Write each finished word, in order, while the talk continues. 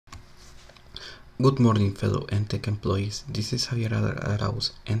Good morning, fellow ENTEC employees. This is Javier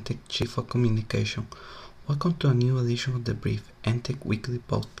Arauz, ENTEC Chief of Communication. Welcome to a new edition of the Brief ENTEC Weekly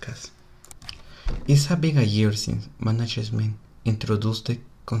Podcast. It's been a year since management introduced the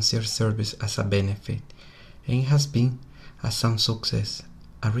concierge service as a benefit, and it has been a sound success.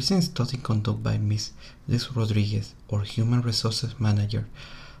 A recent study conducted by Ms. Liz Rodriguez, our Human Resources Manager,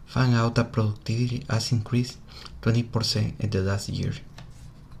 found out that productivity has increased 20% in the last year.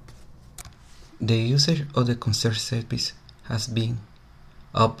 The usage of the concierge service has been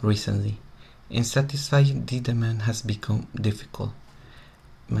up recently, and satisfying the demand has become difficult.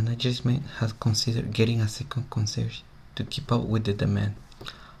 Management has considered getting a second concierge to keep up with the demand.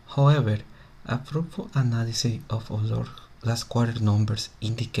 However, a fruitful analysis of our last quarter numbers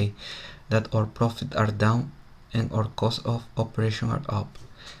indicate that our profits are down and our costs of operation are up.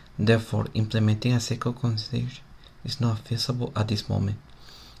 Therefore, implementing a second concierge is not feasible at this moment.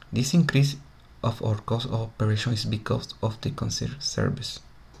 This increase of our cost of operation is because of the concierge service.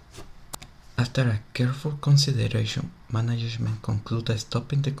 After a careful consideration, management concluded that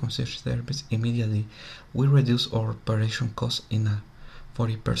stopping the concierge service immediately will reduce our operation costs in a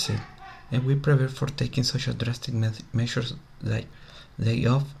 40%, and we prepare for taking such a drastic measures like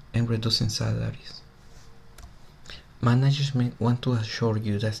layoff and reducing salaries. Management want to assure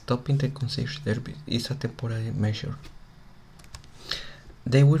you that stopping the concierge service is a temporary measure.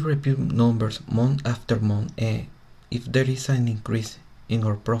 They will review numbers month after month, and if there is an increase in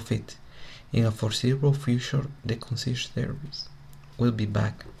our profit in a foreseeable future, the concierge service will be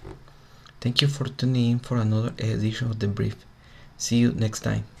back. Thank you for tuning in for another edition of The Brief. See you next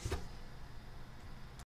time.